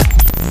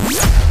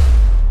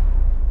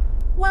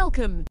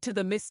Welcome to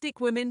the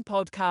Mystic Women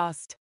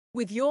Podcast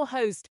with your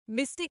host,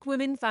 Mystic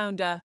Women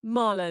founder,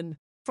 Marlon.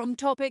 From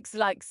topics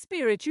like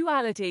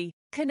spirituality,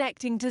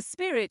 connecting to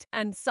spirit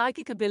and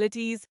psychic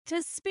abilities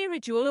to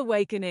spiritual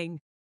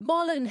awakening,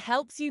 Marlon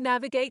helps you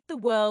navigate the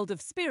world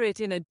of spirit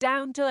in a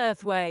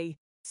down-to-earth way.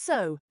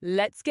 So,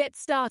 let's get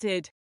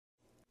started.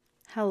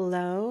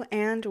 Hello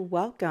and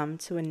welcome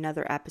to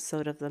another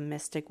episode of the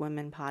Mystic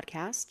Women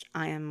Podcast.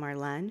 I am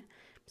Marlene.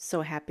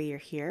 So happy you're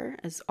here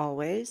as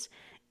always.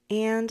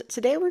 And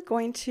today we're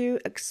going to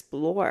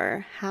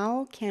explore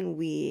how can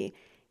we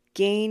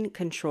gain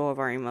control of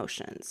our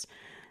emotions.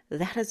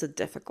 That is a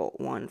difficult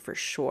one for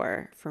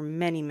sure for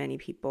many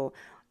people,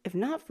 if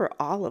not for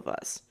all of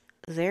us.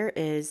 There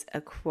is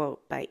a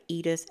quote by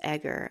Edith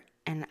Eger,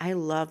 and I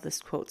love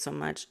this quote so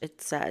much.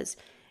 It says,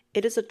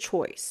 "It is a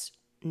choice.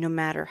 No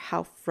matter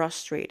how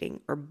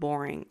frustrating or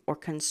boring or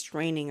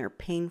constraining or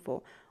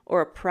painful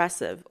or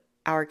oppressive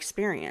our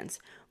experience,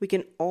 we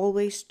can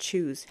always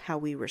choose how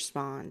we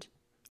respond."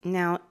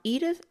 Now,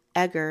 Edith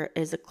Eger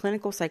is a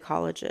clinical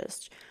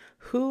psychologist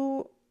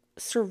who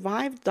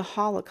survived the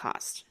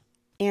Holocaust,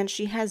 and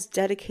she has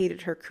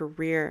dedicated her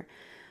career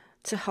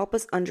to help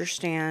us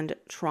understand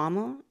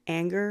trauma,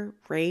 anger,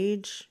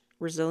 rage,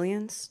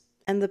 resilience,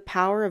 and the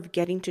power of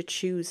getting to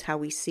choose how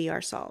we see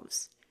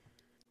ourselves.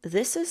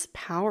 This is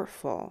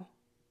powerful.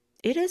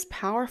 It is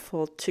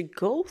powerful to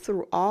go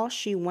through all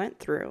she went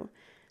through,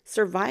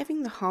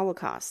 surviving the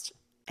Holocaust.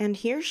 And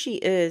here she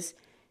is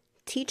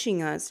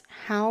teaching us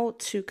how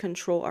to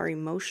control our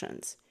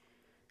emotions,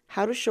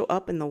 how to show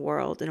up in the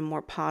world in a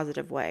more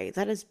positive way.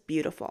 That is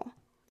beautiful.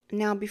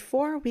 Now,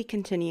 before we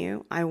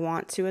continue, I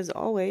want to, as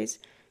always,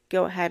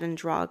 go ahead and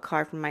draw a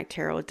card from my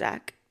tarot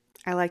deck.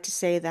 I like to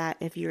say that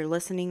if you're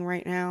listening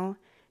right now,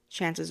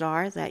 chances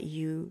are that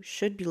you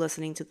should be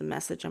listening to the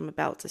message I'm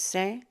about to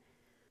say.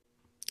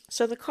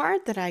 So the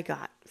card that I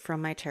got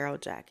from my tarot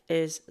deck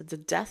is the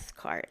Death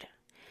card.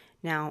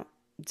 Now,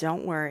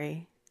 don't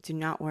worry, do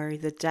not worry.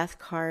 The Death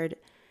card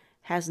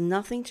has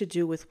nothing to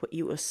do with what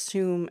you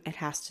assume it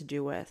has to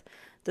do with.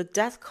 The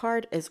Death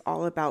card is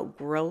all about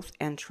growth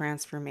and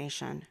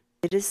transformation.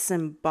 It is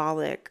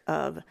symbolic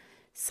of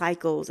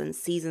cycles and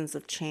seasons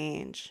of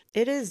change.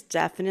 It is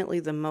definitely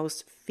the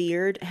most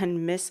feared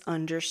and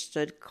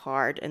misunderstood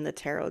card in the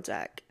tarot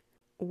deck.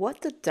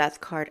 What the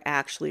Death card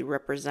actually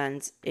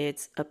represents,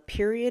 it's a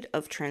period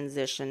of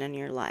transition in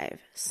your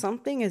life.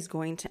 Something is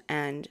going to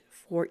end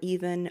for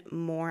even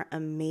more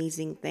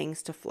amazing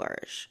things to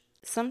flourish.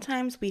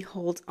 Sometimes we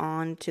hold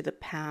on to the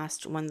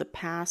past when the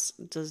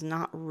past does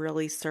not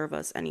really serve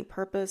us any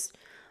purpose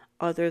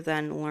other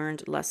than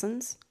learned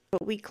lessons.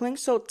 But we cling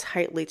so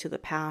tightly to the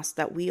past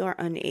that we are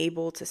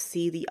unable to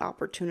see the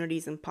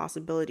opportunities and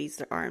possibilities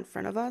that are in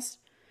front of us.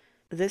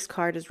 This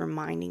card is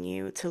reminding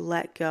you to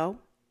let go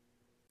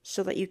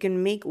so that you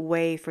can make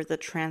way for the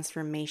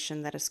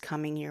transformation that is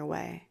coming your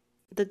way.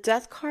 The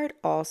Death card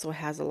also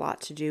has a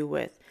lot to do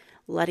with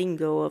letting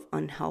go of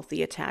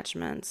unhealthy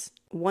attachments.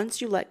 Once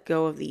you let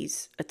go of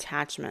these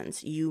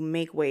attachments, you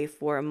make way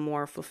for a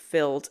more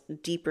fulfilled,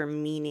 deeper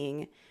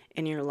meaning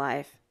in your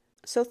life.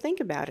 So think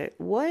about it.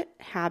 What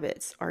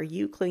habits are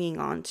you clinging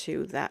on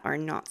to that are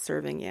not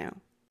serving you?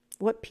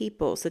 What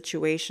people,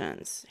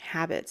 situations,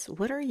 habits,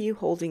 what are you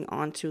holding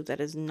on to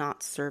that is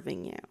not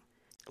serving you?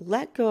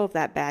 Let go of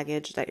that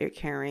baggage that you're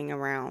carrying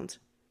around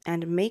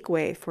and make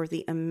way for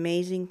the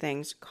amazing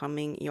things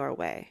coming your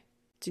way.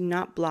 Do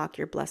not block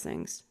your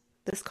blessings.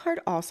 This card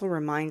also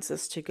reminds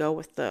us to go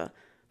with the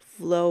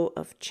flow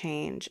of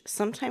change.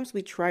 Sometimes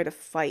we try to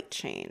fight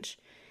change,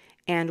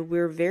 and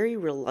we're very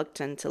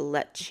reluctant to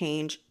let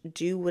change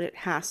do what it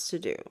has to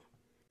do.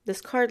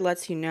 This card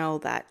lets you know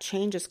that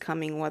change is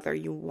coming whether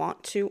you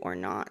want to or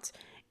not.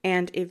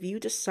 And if you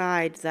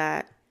decide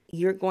that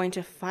you're going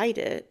to fight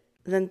it,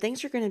 then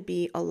things are going to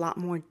be a lot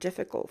more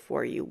difficult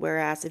for you.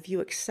 Whereas if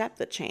you accept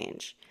the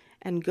change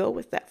and go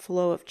with that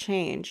flow of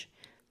change,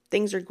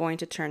 things are going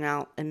to turn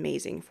out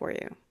amazing for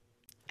you.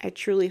 I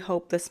truly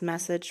hope this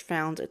message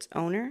found its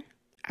owner.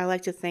 I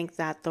like to think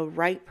that the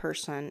right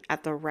person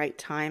at the right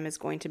time is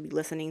going to be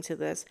listening to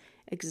this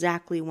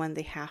exactly when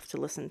they have to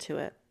listen to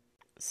it.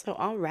 So,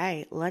 all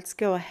right, let's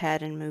go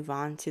ahead and move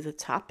on to the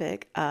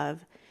topic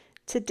of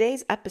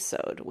today's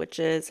episode, which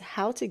is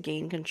how to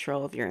gain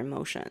control of your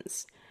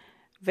emotions.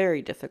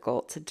 Very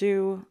difficult to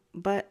do,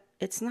 but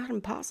it's not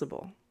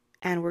impossible.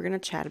 And we're going to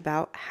chat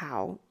about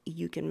how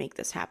you can make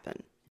this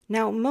happen.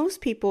 Now,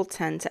 most people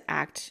tend to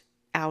act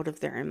out of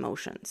their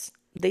emotions.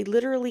 They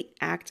literally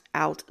act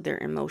out their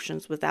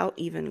emotions without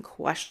even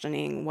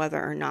questioning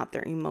whether or not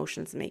their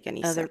emotions make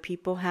any sense. Other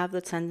people have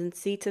the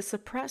tendency to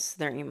suppress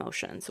their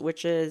emotions,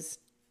 which is,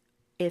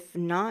 if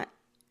not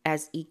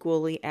as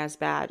equally as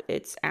bad,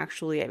 it's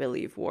actually, I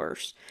believe,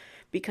 worse.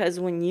 Because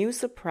when you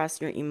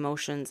suppress your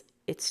emotions,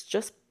 it's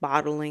just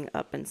bottling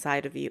up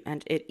inside of you,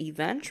 and it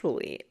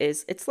eventually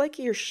it's like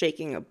you're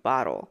shaking a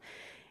bottle.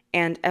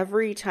 And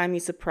every time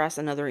you suppress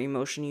another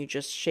emotion, you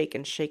just shake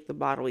and shake the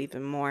bottle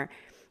even more.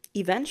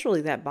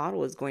 Eventually, that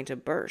bottle is going to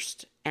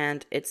burst,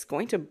 and it's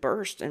going to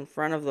burst in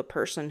front of the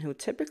person who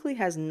typically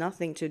has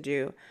nothing to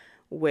do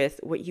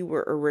with what you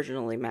were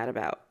originally mad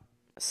about.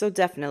 So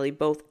definitely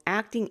both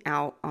acting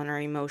out on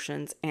our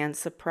emotions and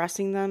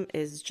suppressing them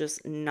is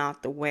just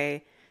not the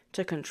way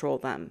to control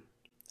them.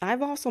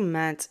 I've also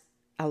met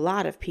a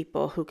lot of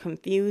people who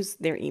confuse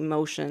their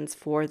emotions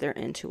for their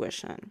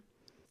intuition.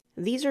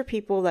 These are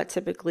people that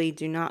typically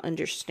do not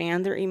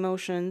understand their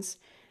emotions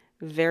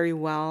very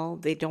well.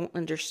 They don't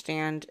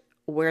understand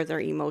where their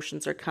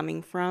emotions are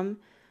coming from.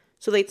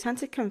 So they tend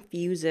to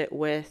confuse it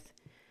with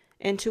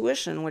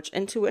intuition, which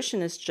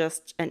intuition is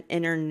just an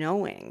inner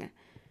knowing.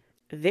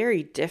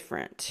 Very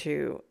different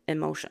to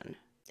emotion.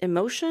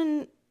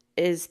 Emotion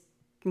is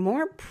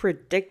more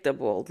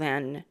predictable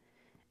than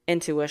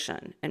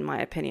intuition, in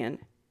my opinion.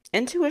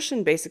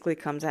 Intuition basically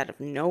comes out of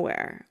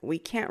nowhere. We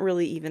can't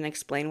really even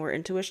explain where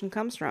intuition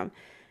comes from.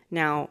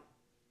 Now,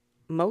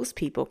 most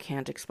people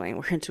can't explain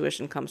where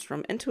intuition comes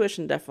from.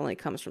 Intuition definitely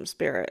comes from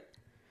spirit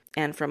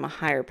and from a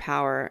higher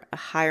power, a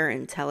higher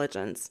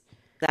intelligence.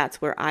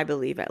 That's where I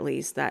believe, at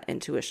least, that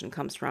intuition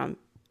comes from.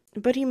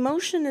 But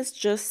emotion is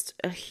just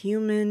a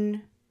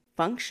human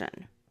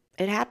function.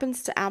 It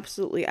happens to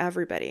absolutely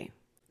everybody.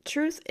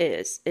 Truth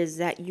is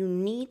that you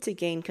need to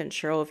gain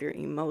control of your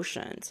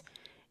emotions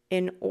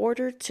in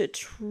order to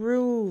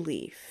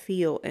truly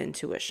feel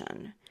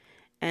intuition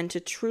and to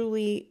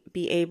truly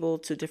be able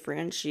to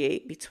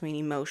differentiate between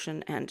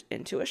emotion and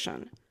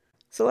intuition.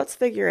 So let's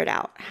figure it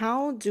out.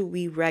 How do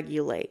we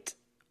regulate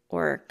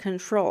or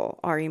control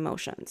our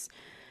emotions?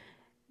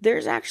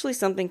 There's actually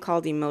something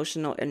called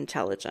emotional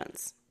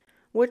intelligence,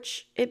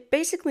 which it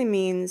basically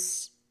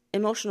means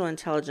emotional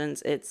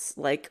intelligence. It's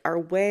like our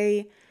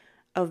way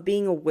of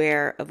being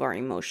aware of our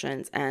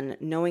emotions and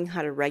knowing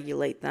how to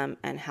regulate them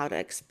and how to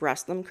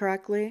express them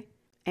correctly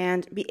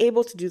and be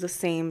able to do the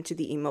same to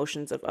the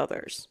emotions of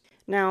others.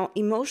 Now,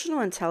 emotional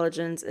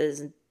intelligence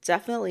is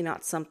definitely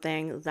not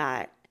something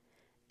that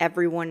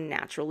everyone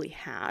naturally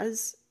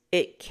has.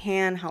 It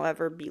can,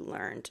 however, be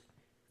learned.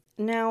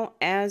 Now,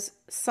 as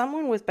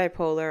someone with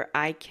bipolar,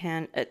 I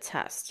can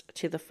attest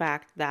to the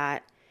fact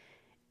that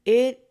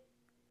it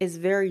is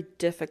very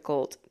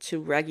difficult to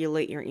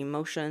regulate your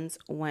emotions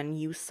when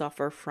you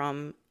suffer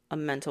from a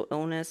mental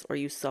illness or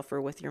you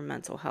suffer with your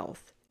mental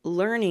health.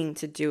 Learning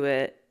to do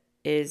it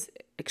is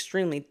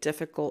extremely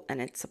difficult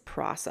and it's a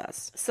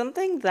process.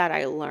 Something that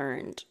I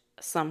learned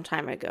some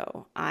time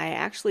ago, I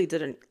actually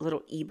did a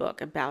little ebook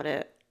about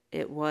it.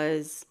 It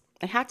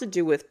had to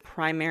do with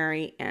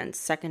primary and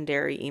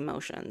secondary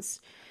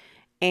emotions.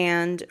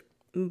 And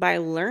by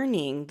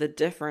learning the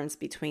difference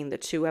between the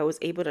two, I was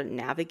able to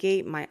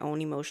navigate my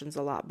own emotions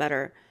a lot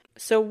better.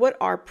 So what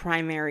are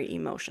primary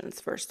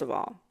emotions, first of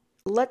all?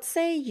 Let's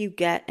say you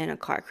get in a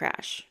car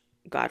crash,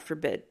 God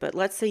forbid, but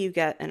let's say you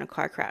get in a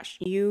car crash.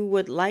 You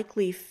would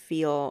likely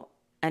feel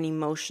an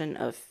emotion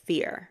of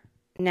fear.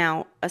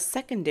 Now, a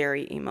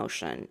secondary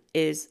emotion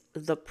is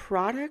the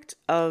product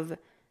of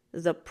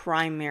the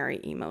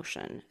primary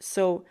emotion.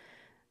 So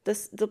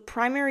the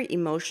primary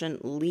emotion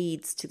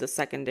leads to the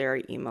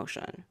secondary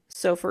emotion.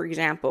 So, for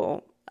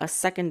example, a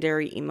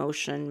secondary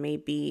emotion may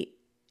be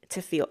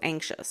to feel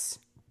anxious.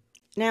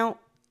 Now,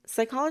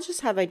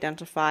 psychologists have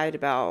identified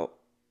about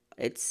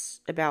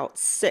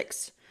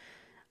 6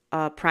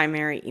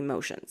 primary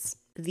emotions.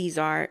 These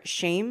are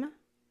shame,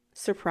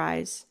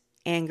 surprise,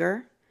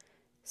 anger,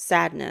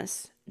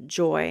 sadness,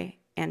 joy,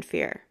 and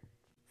fear.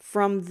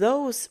 From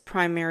those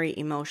primary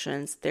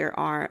emotions, there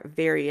are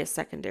various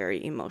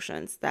secondary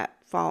emotions that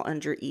fall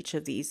under each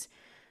of these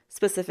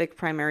specific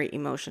primary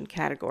emotion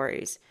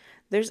categories.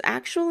 There's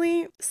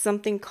actually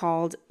something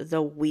called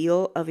the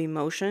Wheel of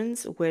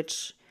Emotions,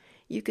 which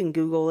you can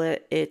Google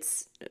it.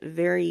 It's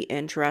very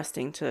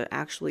interesting to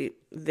actually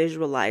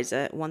visualize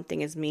it. One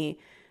thing is me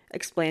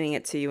explaining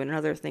it to you, and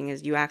another thing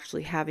is you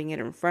actually having it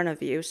in front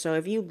of you. So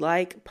if you'd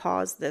like,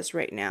 pause this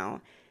right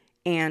now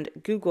and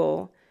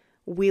Google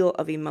Wheel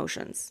of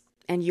Emotions,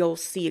 and you'll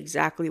see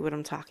exactly what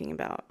I'm talking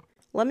about.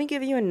 Let me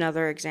give you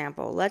another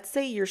example. Let's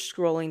say you're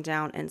scrolling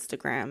down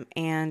Instagram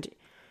and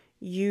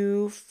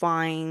you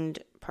find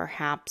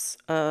perhaps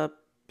a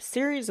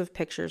series of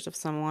pictures of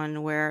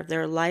someone where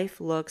their life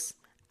looks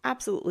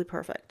absolutely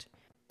perfect.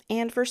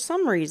 And for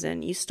some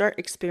reason, you start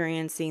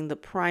experiencing the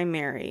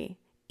primary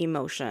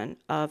emotion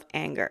of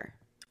anger,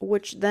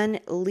 which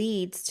then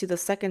leads to the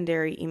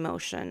secondary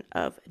emotion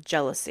of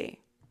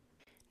jealousy.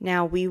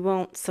 Now, we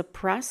won't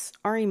suppress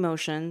our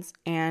emotions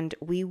and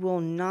we will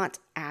not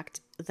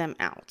act them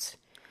out.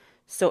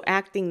 So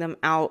acting them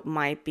out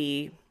might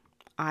be,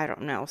 I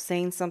don't know,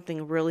 saying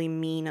something really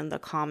mean in the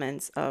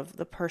comments of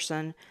the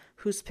person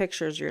whose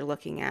pictures you're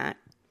looking at.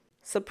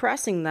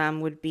 Suppressing them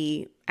would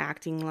be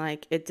acting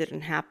like it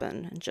didn't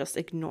happen and just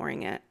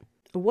ignoring it.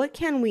 What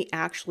can we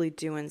actually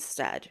do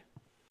instead?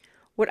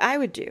 What I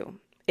would do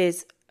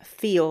is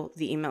feel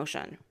the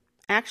emotion.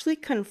 Actually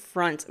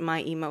confront my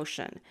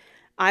emotion.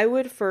 I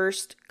would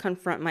first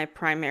confront my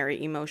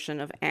primary emotion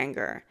of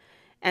anger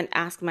and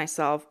ask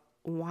myself,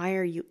 why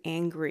are you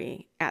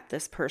angry at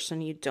this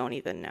person you don't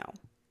even know?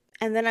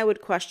 And then I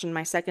would question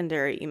my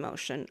secondary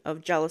emotion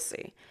of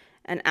jealousy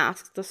and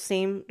ask the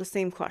same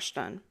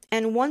question.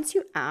 And once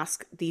you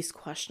ask these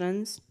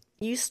questions,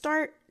 you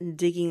start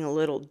digging a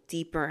little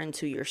deeper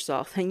into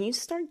yourself and you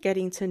start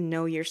getting to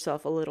know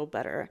yourself a little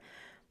better.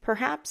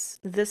 Perhaps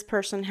this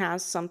person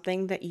has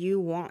something that you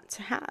want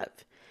to have.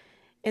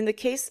 In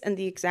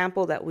the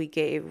example that we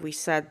gave, we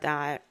said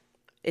that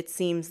it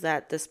seems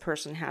that this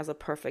person has a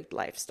perfect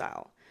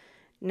lifestyle.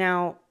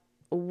 Now,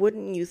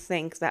 wouldn't you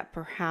think that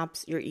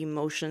perhaps your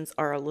emotions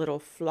are a little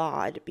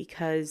flawed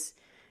because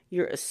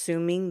you're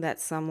assuming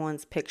that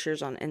someone's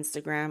pictures on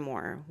Instagram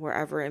or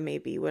wherever it may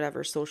be,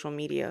 whatever social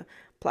media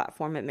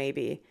platform it may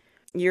be,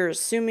 you're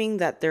assuming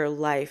that their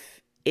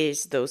life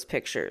is those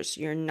pictures.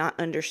 You're not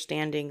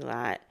understanding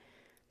that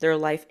their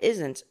life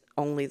isn't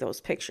only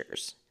those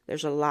pictures.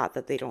 There's a lot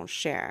that they don't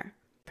share.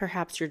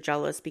 Perhaps you're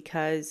jealous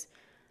because,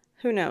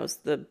 who knows,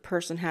 the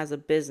person has a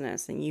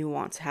business and you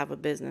want to have a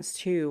business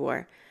too,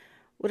 or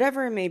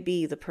whatever it may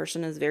be, the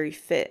person is very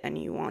fit and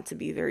you want to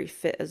be very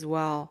fit as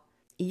well.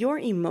 Your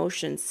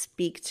emotions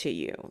speak to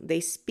you.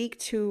 They speak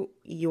to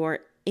your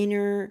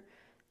inner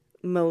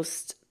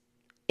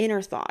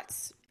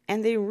thoughts,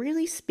 and they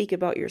really speak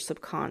about your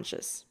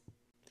subconscious.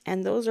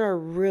 And those are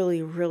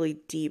really, really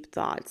deep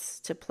thoughts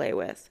to play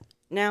with.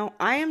 Now,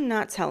 I am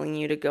not telling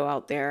you to go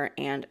out there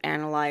and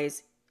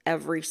analyze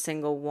every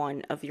single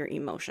one of your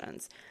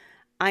emotions.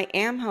 I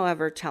am,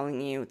 however,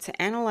 telling you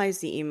to analyze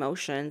the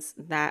emotions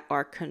that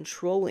are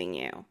controlling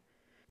you.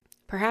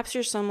 Perhaps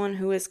you're someone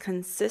who is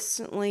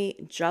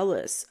consistently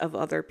jealous of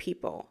other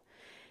people.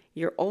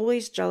 You're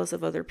always jealous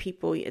of other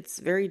people. It's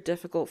very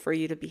difficult for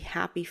you to be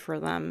happy for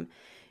them.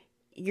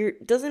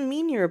 Doesn't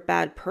mean you're a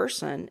bad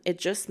person. It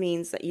just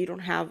means that you don't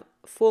have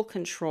full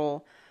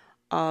control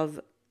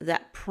of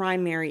that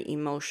primary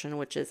emotion,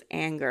 which is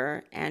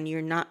anger, and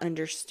you're not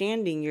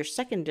understanding your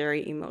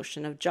secondary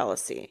emotion of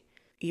jealousy.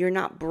 You're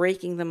not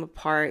breaking them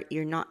apart.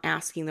 You're not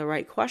asking the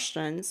right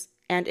questions.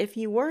 And if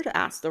you were to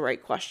ask the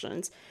right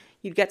questions,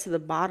 you'd get to the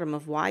bottom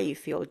of why you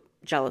feel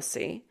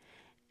jealousy,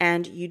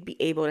 and you'd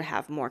be able to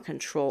have more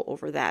control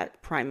over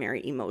that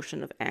primary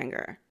emotion of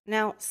anger.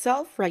 Now,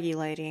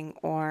 self-regulating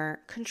or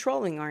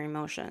controlling our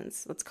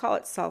emotions, let's call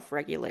it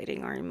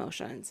self-regulating our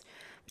emotions,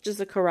 which is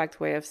the correct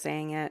way of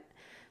saying it.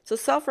 So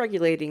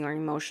self-regulating our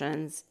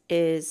emotions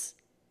is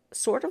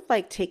sort of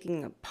like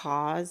taking a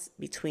pause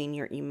between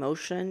your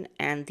emotion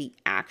and the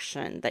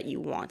action that you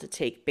want to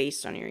take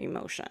based on your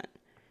emotion.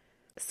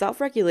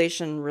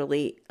 Self-regulation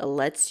really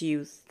lets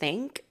you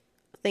think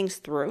things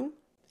through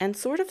and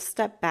sort of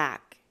step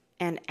back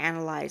and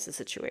analyze the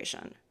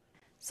situation.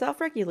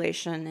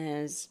 Self-regulation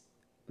is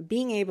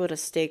being able to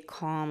stay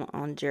calm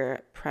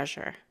under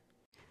pressure.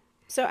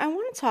 So I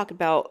want to talk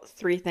about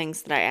 3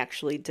 things that I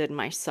actually did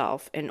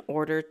myself in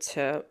order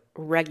to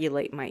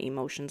regulate my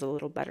emotions a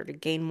little better, to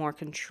gain more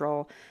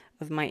control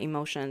of my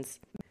emotions.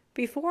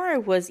 Before I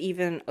was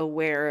even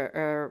aware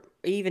or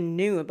even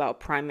knew about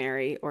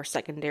primary or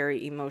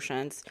secondary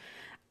emotions,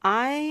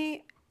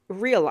 I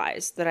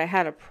realized that I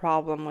had a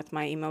problem with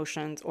my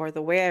emotions or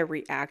the way I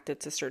reacted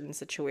to certain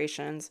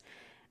situations.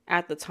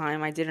 At the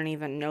time, I didn't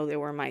even know they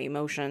were my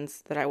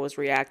emotions that I was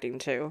reacting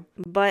to.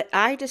 But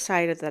I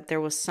decided that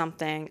there was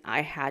something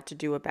I had to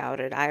do about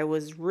it. I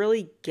was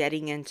really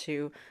getting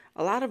into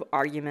a lot of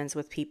arguments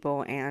with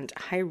people, and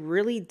I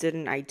really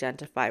didn't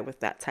identify with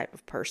that type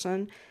of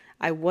person.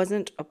 I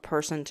wasn't a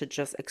person to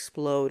just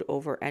explode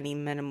over any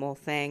minimal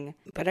thing,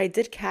 but I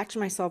did catch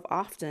myself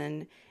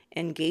often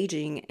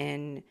engaging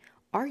in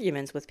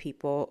arguments with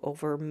people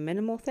over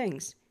minimal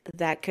things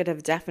that could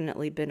have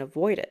definitely been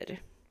avoided.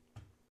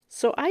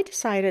 So I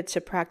decided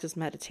to practice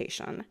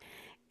meditation,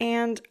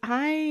 and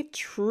I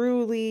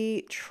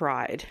truly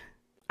tried.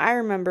 I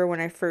remember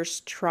when I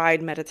first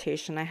tried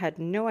meditation, I had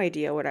no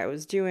idea what I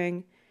was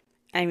doing.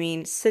 I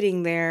mean,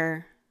 sitting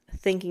there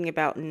thinking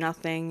about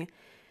nothing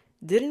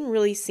didn't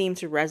really seem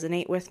to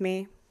resonate with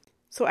me.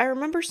 So I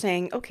remember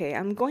saying, okay,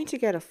 I'm going to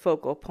get a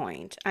focal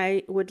point.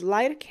 I would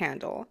light a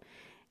candle,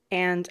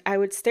 and I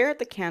would stare at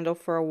the candle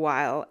for a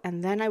while,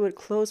 and then I would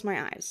close my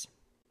eyes.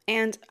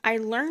 And I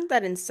learned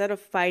that instead of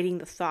fighting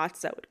the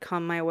thoughts that would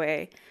come my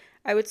way,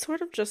 I would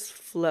sort of just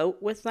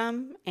float with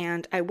them,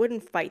 and I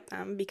wouldn't fight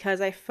them because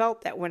I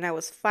felt that when I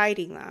was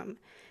fighting them,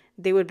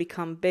 they would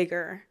become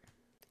bigger.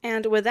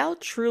 And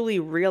without truly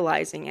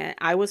realizing it,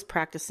 I was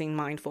practicing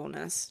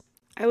mindfulness.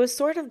 I was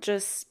sort of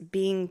just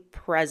being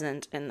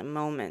present in the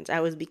moment. I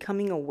was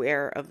becoming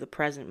aware of the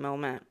present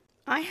moment.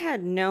 I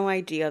had no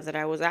idea that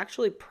I was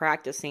actually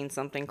practicing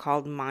something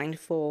called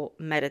mindful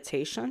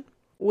meditation,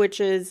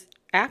 which is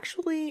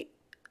actually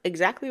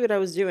exactly what I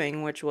was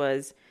doing, which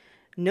was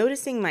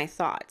noticing my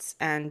thoughts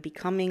and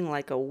becoming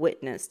like a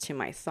witness to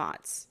my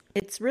thoughts.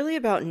 It's really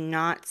about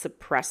not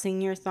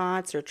suppressing your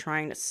thoughts or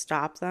trying to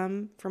stop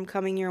them from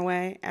coming your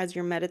way as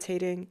you're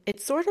meditating.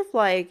 It's sort of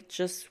like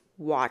just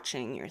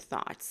watching your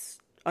thoughts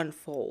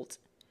unfold.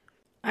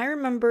 I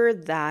remember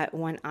that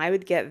when I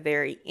would get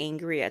very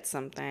angry at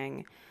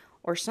something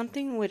or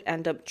something would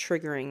end up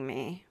triggering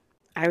me,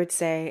 I would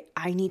say,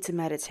 I need to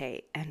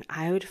meditate, and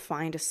I would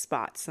find a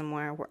spot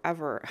somewhere,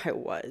 wherever I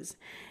was,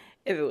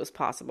 if it was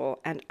possible,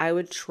 and I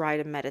would try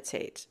to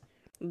meditate.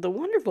 The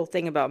wonderful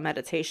thing about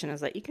meditation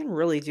is that you can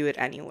really do it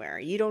anywhere.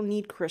 You don't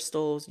need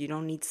crystals, you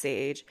don't need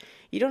sage,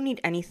 you don't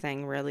need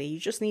anything really. You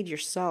just need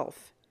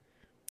yourself.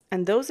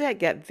 And those that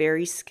get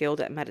very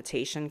skilled at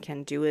meditation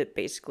can do it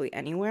basically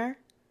anywhere,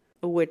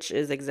 which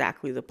is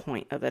exactly the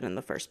point of it in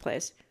the first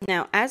place.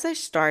 Now, as I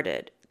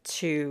started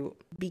to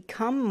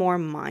become more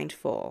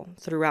mindful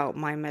throughout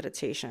my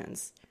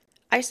meditations,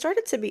 I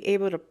started to be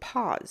able to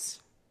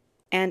pause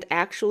and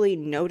actually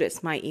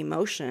notice my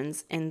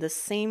emotions in the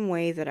same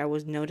way that I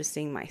was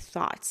noticing my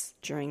thoughts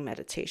during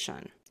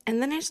meditation.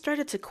 And then I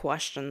started to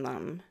question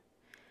them.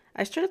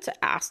 I started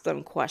to ask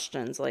them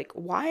questions like,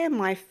 why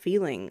am I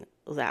feeling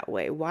that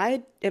way?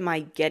 Why am I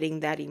getting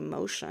that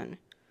emotion?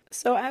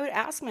 So I would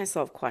ask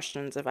myself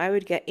questions. If I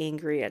would get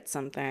angry at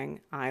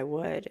something, I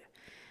would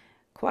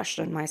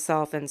question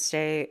myself and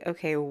say,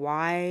 okay,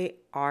 why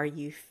are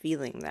you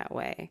feeling that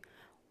way?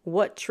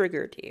 What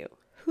triggered you?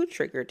 Who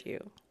triggered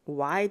you?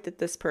 Why did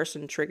this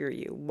person trigger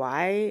you?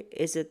 Why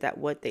is it that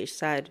what they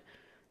said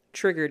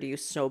triggered you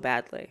so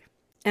badly?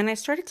 And I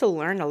started to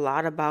learn a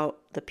lot about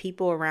the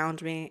people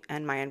around me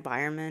and my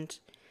environment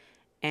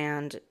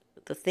and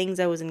the things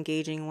I was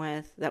engaging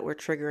with that were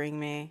triggering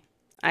me.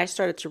 I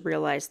started to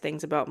realize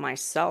things about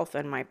myself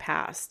and my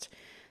past.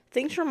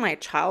 Things from my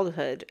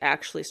childhood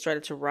actually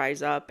started to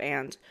rise up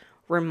and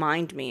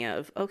remind me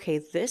of, okay,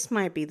 this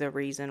might be the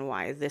reason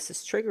why this is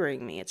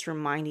triggering me. It's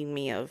reminding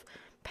me of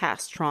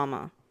past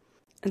trauma.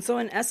 And so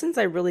in essence,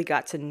 I really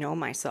got to know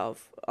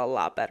myself a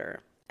lot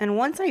better. And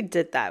once I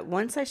did that,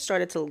 once I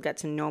started to get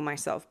to know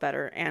myself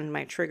better and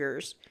my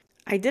triggers,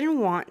 I didn't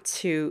want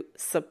to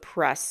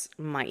suppress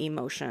my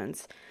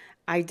emotions.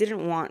 I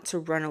didn't want to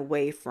run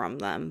away from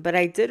them, but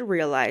I did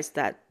realize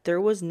that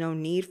there was no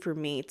need for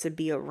me to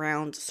be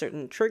around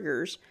certain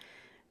triggers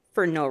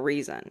for no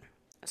reason.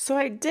 So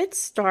I did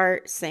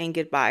start saying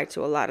goodbye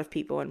to a lot of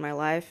people in my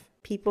life,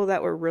 people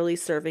that were really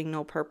serving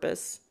no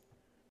purpose,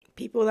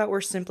 people that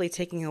were simply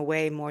taking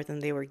away more than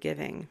they were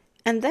giving.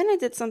 And then I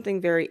did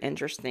something very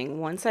interesting.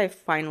 Once I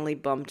finally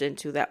bumped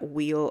into that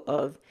wheel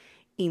of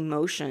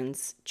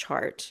emotions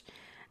chart,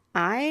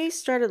 I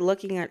started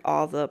looking at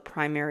all the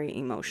primary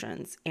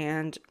emotions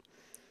and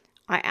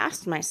I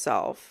asked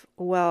myself,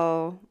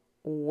 well,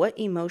 what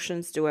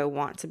emotions do I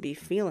want to be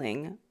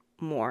feeling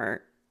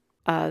more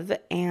of?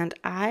 And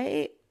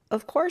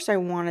of course, I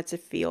wanted to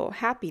feel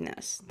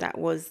happiness. That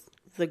was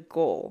the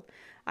goal.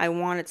 I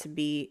wanted to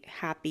be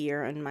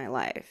happier in my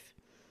life.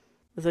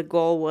 The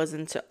goal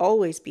wasn't to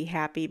always be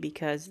happy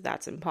because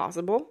that's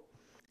impossible,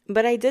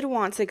 but I did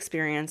want to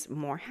experience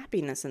more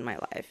happiness in my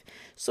life.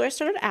 So I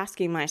started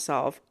asking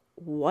myself,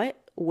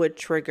 what would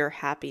trigger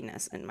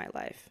happiness in my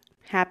life?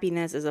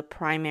 Happiness is a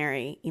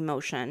primary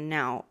emotion.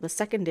 Now, the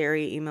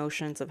secondary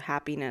emotions of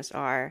happiness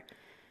are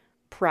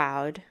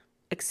proud,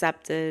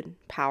 accepted,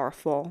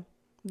 powerful.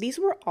 These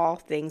were all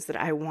things that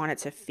I wanted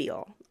to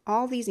feel.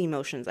 All these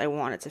emotions, I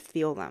wanted to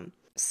feel them.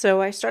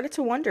 So I started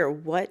to wonder,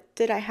 what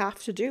did I have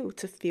to do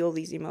to feel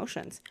these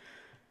emotions?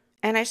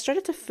 And I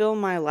started to fill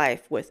my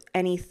life with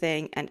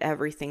anything and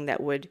everything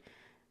that would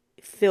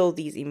fill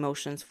these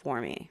emotions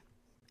for me.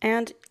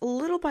 And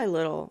little by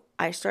little,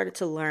 I started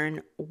to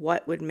learn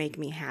what would make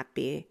me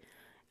happy.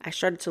 I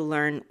started to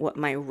learn what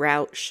my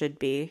route should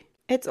be.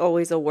 It's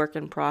always a work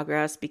in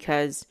progress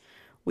because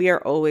we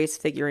are always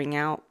figuring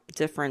out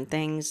different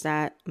things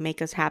that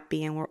make us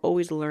happy and we're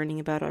always learning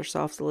about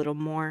ourselves a little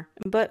more.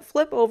 But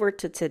flip over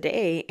to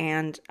today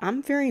and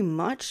I'm very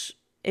much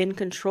in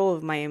control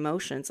of my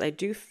emotions. I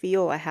do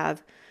feel I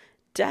have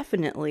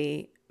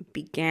definitely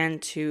began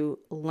to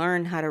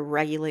learn how to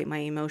regulate my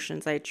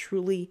emotions. I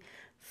truly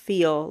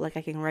feel like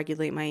I can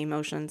regulate my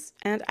emotions.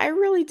 And I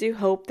really do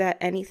hope that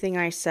anything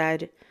I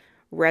said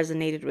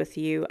resonated with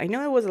you. I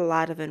know it was a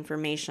lot of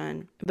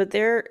information, but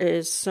there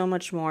is so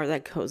much more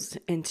that goes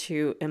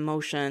into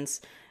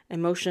emotions.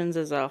 Emotions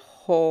is a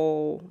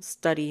whole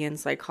study in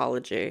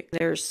psychology.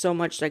 There's so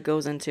much that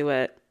goes into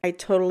it. I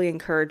totally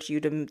encourage you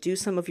to do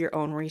some of your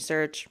own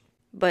research,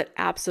 but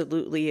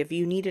absolutely, if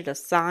you needed a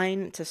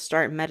sign to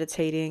start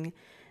meditating,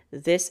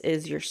 this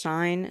is your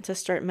sign to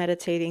start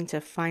meditating, to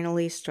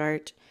finally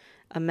start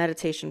a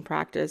meditation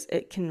practice.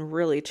 It can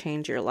really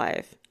change your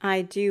life.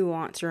 I do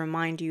want to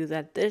remind you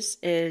that this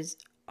is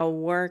a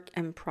work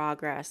in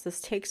progress.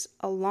 This takes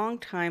a long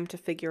time to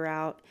figure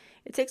out.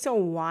 It takes a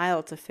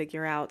while to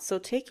figure out. So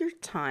take your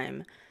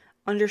time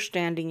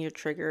understanding your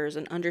triggers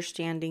and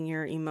understanding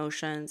your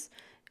emotions.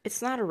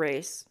 It's not a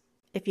race.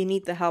 If you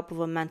need the help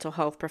of a mental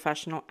health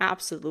professional,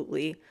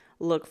 absolutely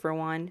look for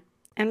one.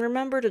 And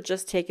remember to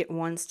just take it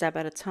one step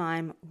at a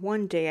time,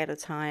 one day at a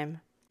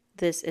time.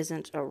 This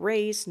isn't a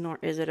race, nor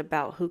is it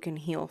about who can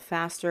heal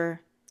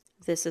faster.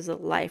 This is a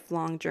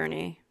lifelong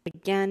journey.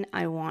 Again,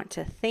 I want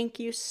to thank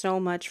you so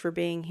much for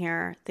being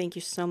here. Thank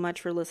you so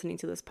much for listening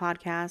to this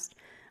podcast.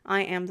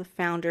 I am the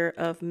founder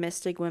of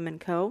Mystic Women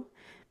Co.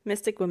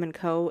 Mystic Women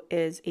Co.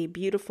 is a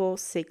beautiful,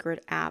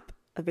 sacred app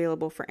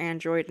available for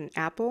Android and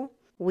Apple.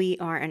 We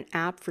are an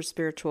app for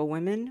spiritual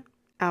women.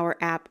 Our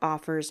app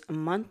offers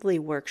monthly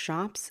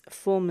workshops,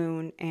 full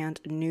moon and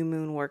new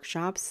moon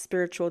workshops,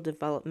 spiritual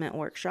development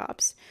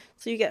workshops.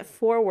 So you get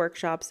 4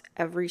 workshops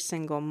every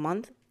single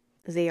month.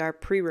 They are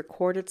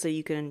pre-recorded so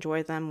you can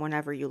enjoy them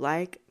whenever you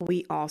like.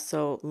 We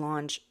also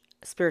launch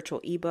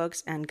spiritual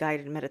ebooks and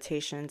guided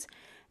meditations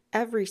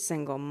every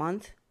single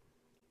month.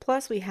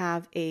 Plus, we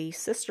have a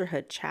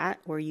sisterhood chat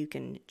where you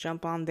can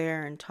jump on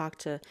there and talk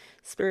to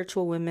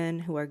spiritual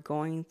women who are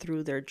going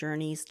through their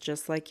journeys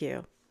just like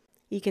you.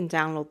 You can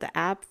download the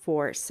app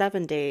for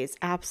 7 days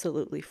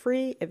absolutely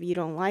free. If you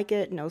don't like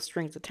it, no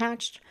strings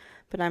attached,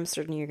 but I'm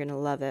certain you're going to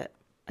love it.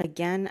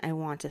 Again, I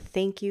want to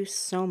thank you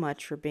so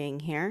much for being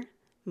here.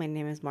 My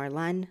name is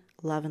Marlene.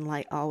 Love and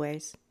light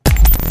always.